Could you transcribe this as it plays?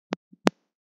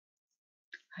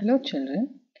Hello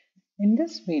children, in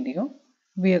this video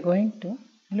we are going to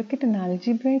look at an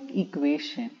algebraic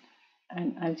equation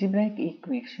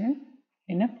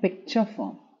in a picture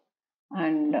form,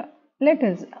 and let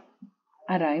us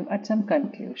arrive at some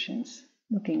conclusions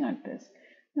looking at this.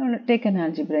 Now take an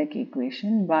algebraic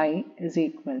equation. Y is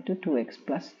equal to 2x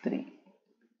plus 3.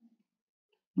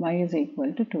 Y is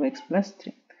equal to 2x plus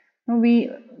 3. Now we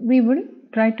will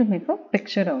try to make a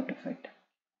picture out of it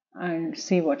and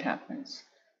see what happens.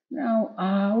 Now,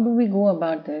 how do we go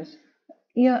about this?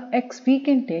 Here, x, we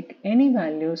can take any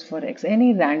values for x,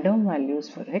 any random values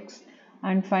for x,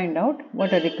 and find out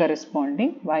what are the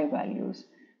corresponding y values.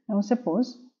 Now,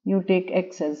 suppose you take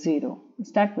x as 0.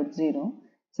 Start with 0.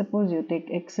 Suppose you take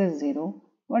x as 0.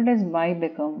 What does y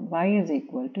become? Y is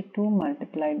equal to 2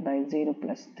 multiplied by 0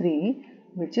 plus 3,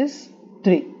 which is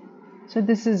 3. So,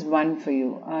 this is 1 for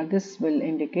you. This will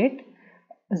indicate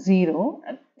 0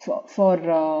 for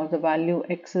the value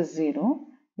x is 0,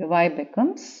 the y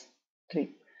becomes 3.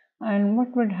 And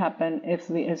what would happen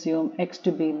if we assume x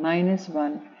to be minus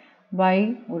 1?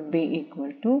 Y would be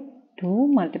equal to 2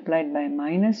 multiplied by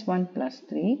minus 1 plus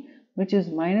 3, which is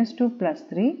minus 2 plus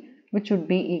 3, which would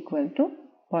be equal to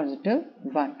positive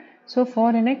 1. So for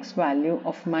an x value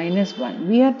of minus 1,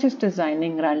 we are just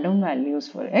assigning random values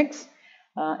for x.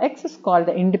 X is called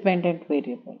the independent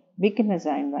variable. We can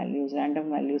assign values, random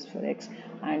values for x,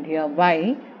 and here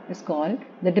y is called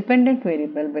the dependent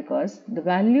variable because the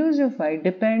values of y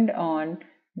depend on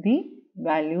the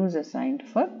values assigned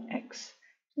for x.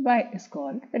 Y is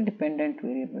called the dependent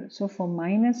variable. So for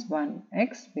minus 1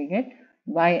 x, we get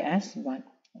y as 1,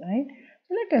 right?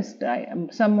 So let us try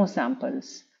some more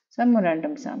samples, some more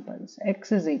random samples.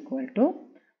 X is equal to,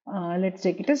 let's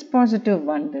take it as positive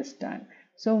 1 this time.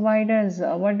 So what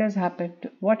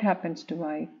happens to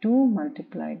y? 2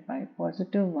 multiplied by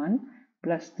positive 1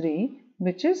 plus 3,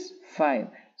 which is 5.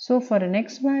 So for an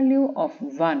x value of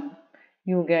 1,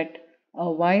 you get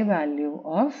a y value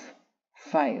of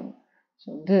 5.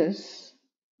 So these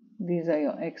are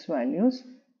your x values,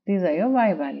 these are your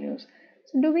y values.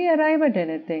 So do we arrive at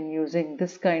anything using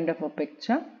this kind of a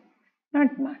picture?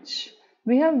 Not much.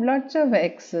 We have lots of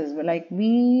x's, like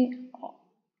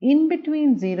in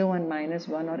between 0 and minus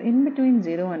 1, or in between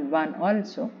 0 and 1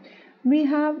 also, we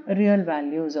have real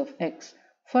values of x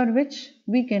for which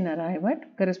we can arrive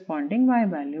at corresponding y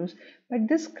values. But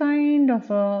this kind of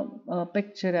a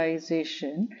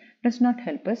picturization does not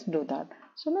help us do that.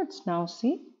 So let's now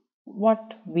see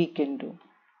what we can do.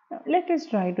 Now let us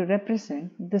try to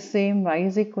represent the same y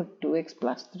is equal to x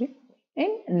plus 3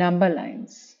 in number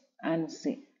lines and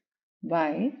see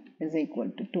y is equal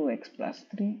to 2x plus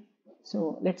 3.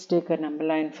 So let's take a number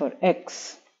line for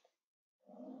x.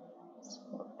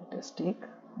 So let us take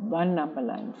one number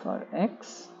line for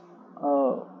x,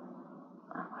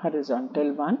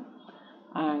 horizontal one,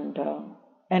 and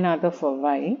another for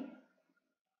y.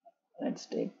 Let's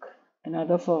take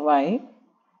another for y.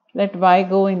 Let y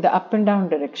go in the up and down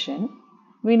direction.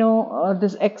 We know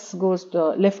this x goes to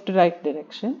left to right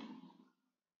direction.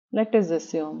 Let us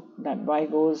assume that y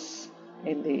goes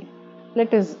in the,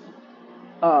 let us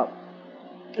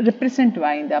represent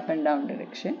y in the up and down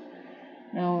direction.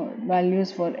 Now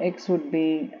values for x would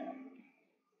be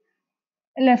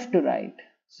left to right.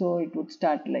 So it would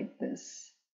start like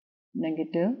this,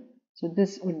 negative. So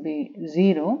this would be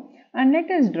 0. And let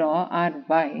us draw our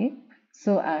y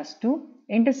so as to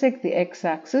intersect the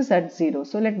x-axis at 0.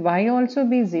 So let y also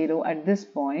be 0 at this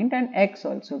point and x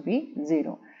also be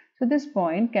 0. So this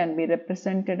point can be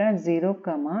represented as 0,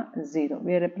 0.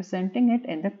 We are representing it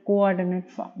in the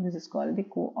coordinate form. This is called the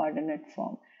coordinate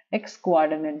form. X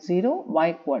coordinate 0,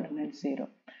 y coordinate 0.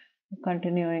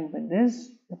 Continuing with this,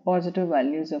 the positive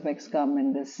values of x come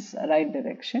in this right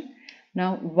direction.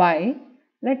 Now y,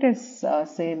 let us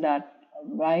say that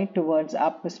y towards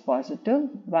up is positive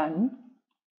 1,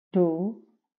 2,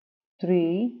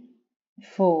 3,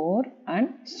 4 and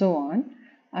so on,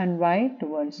 and y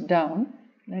towards down,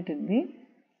 let it be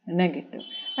negative.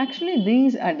 Actually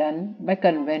these are done by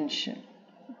convention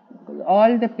because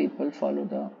all the people follow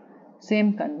the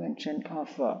same convention of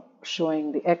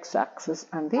showing the x-axis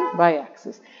and the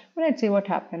y-axis. But let's see what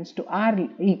happens to our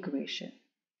equation,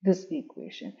 this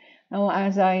equation. Now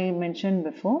as I mentioned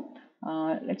before,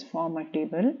 let's form a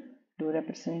table to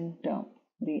represent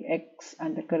the x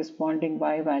and the corresponding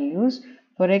y values.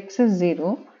 For x is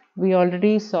 0, we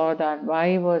already saw that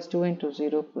y was 2 into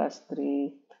 0 plus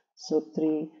 3, so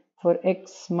 3. For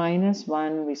x minus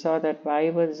 1, we saw that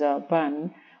y was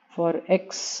 1. For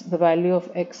x, the value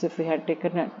of x, if we had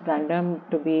taken at random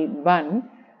to be 1,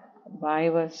 y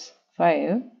was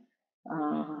 5.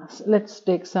 So let's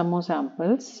take some more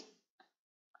samples.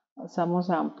 Sum of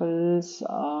samples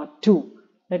 2.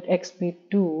 Let x be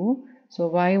 2. So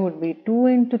y would be 2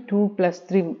 into 2 plus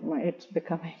 3. It's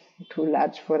becoming too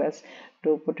large for us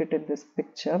to put it in this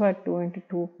picture. But 2 into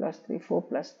 2 plus 3, 4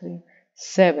 plus 3,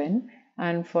 7.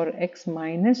 And for x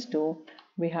minus 2,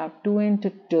 we have 2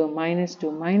 into 2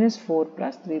 minus 4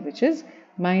 plus 3, which is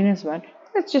minus 1.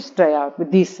 Let's just try out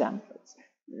with these samples.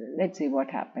 Let's see what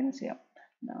happens here.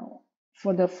 Now,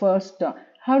 for the first,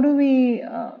 how do we,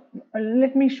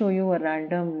 let me show you a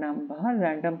random number,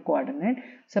 random coordinate.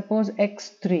 Suppose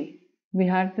x3, we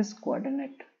had this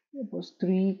coordinate. Suppose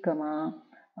 3,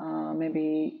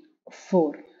 maybe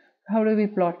 4. How do we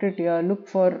plot it here? Look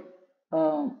for,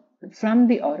 from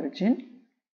the origin,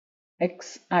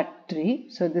 x at 3.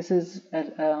 So this is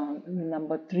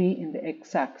number 3 in the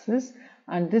x-axis,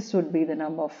 and this would be the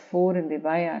number 4 in the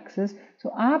y-axis.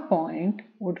 So our point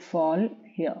would fall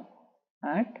here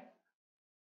at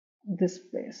this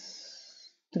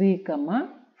place, 3,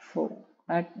 4,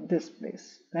 at this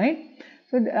place, right?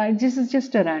 So this is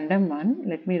just a random one.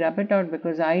 Let me rub it out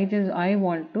because I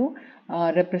want to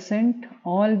represent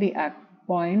all the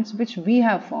points which we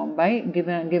have formed by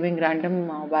giving random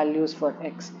values for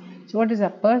x. So what is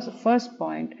our first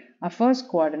point? Our first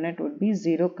coordinate would be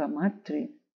 0, 3.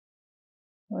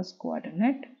 First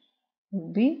coordinate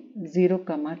would be 0,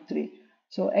 3.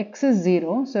 So x is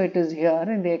 0, so it is here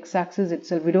in the x-axis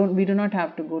itself. We do not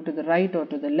have to go to the right or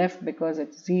to the left because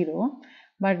it's 0.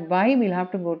 But y will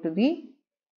have to go to the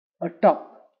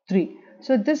top, 3.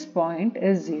 So this point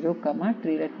is 0,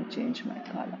 3. Let me change my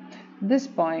color. This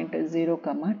point is 0,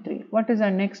 3. What is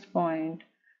our next point?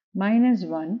 Minus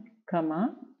 1,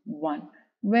 1.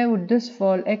 Where would this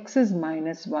fall? X is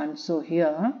minus 1. So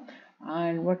here.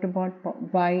 And what about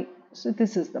y? So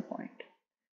this is the point.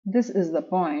 This is the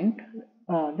point.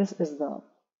 This is the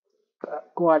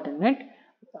coordinate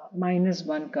minus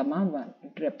 1, 1.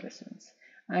 It represents.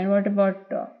 And what about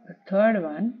the third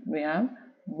one? We have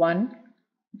 1,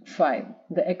 5.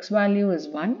 The x value is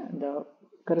 1. The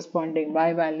corresponding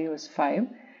y value is 5.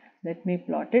 Let me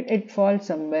plot it. It falls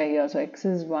somewhere here. So x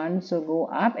is 1. So go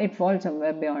up. It falls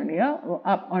somewhere beyond here.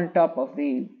 Up on top of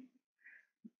the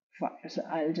 5. So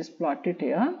I'll just plot it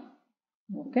here.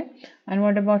 Okay. And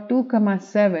what about 2,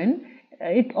 7?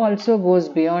 It also goes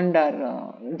beyond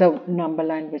our the number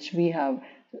line which we have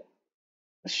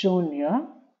shown here.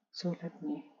 So let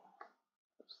me,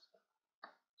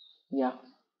 1,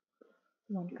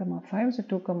 5. So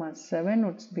 2, 7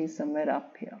 would be somewhere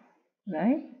up here,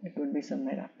 right? It would be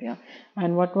somewhere up here.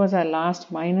 And what was our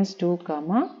last? Minus 2,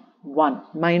 1.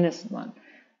 Minus 1.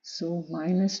 So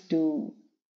minus 2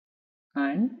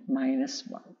 and minus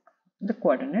 1. The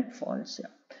coordinate falls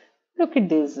here. Look at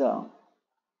these.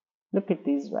 Look at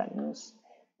these values.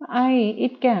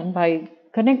 It can, by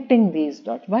connecting these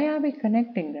dots. Why are we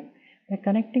connecting them? By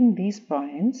connecting these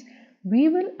points, we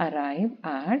will arrive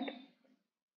at,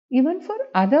 even for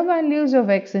other values of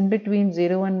x in between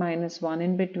 0 and minus 1,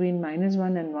 in between minus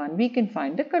 1 and 1, we can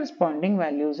find the corresponding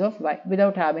values of y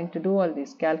without having to do all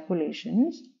these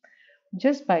calculations.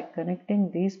 Just by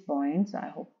connecting these points, I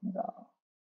hope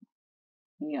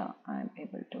I'm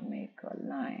able to make a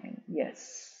line.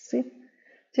 Yes, see?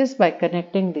 Just by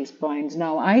connecting these points.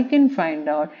 Now I can find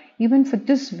out, even for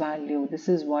this value, this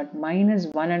is what? Minus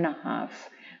 1.5.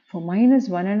 For minus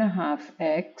 1.5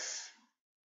 x,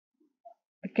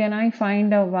 can I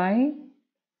find a y?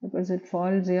 Because it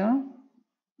falls here.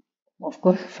 Of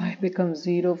course, y becomes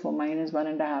 0 for minus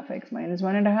 1.5 x. Minus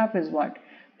 1.5 is what?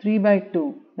 3 by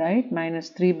 2, right? Minus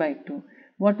 3 by 2.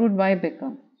 What would y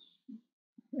become?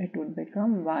 It would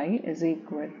become y is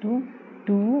equal to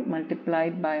 2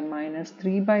 multiplied by minus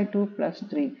 3 by 2 plus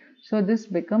 3. So this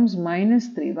becomes minus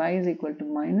 3. Y is equal to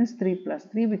minus 3 plus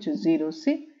 3, which is 0.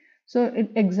 See? So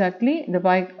exactly the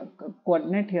y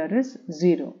coordinate here is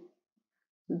 0.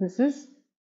 So this is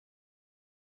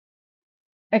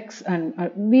x, and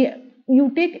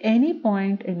you take any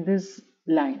point in this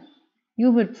line,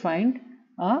 you would find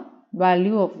a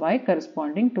value of y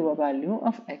corresponding to a value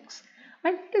of x.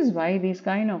 And that is why these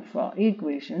kind of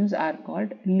equations are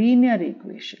called linear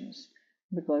equations,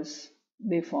 because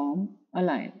they form a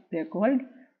line. They are called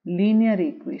linear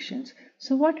equations.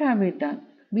 So what have we done?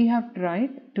 We have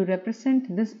tried to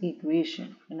represent this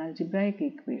equation, an algebraic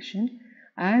equation,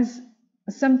 as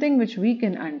something which we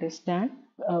can understand,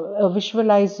 a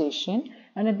visualization,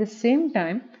 and at the same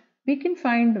time we can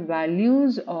find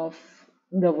values of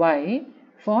the y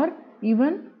for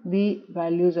even the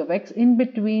values of x in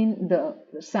between the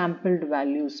sampled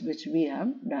values which we have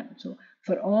done. So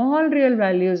for all real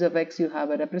values of x, you have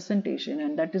a representation,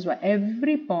 and that is why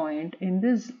every point in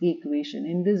this equation,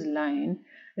 in this line,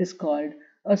 is called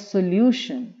a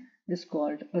solution. is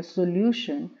called a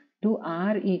solution to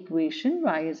our equation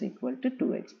y is equal to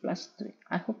 2x plus 3.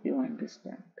 I hope you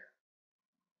understand.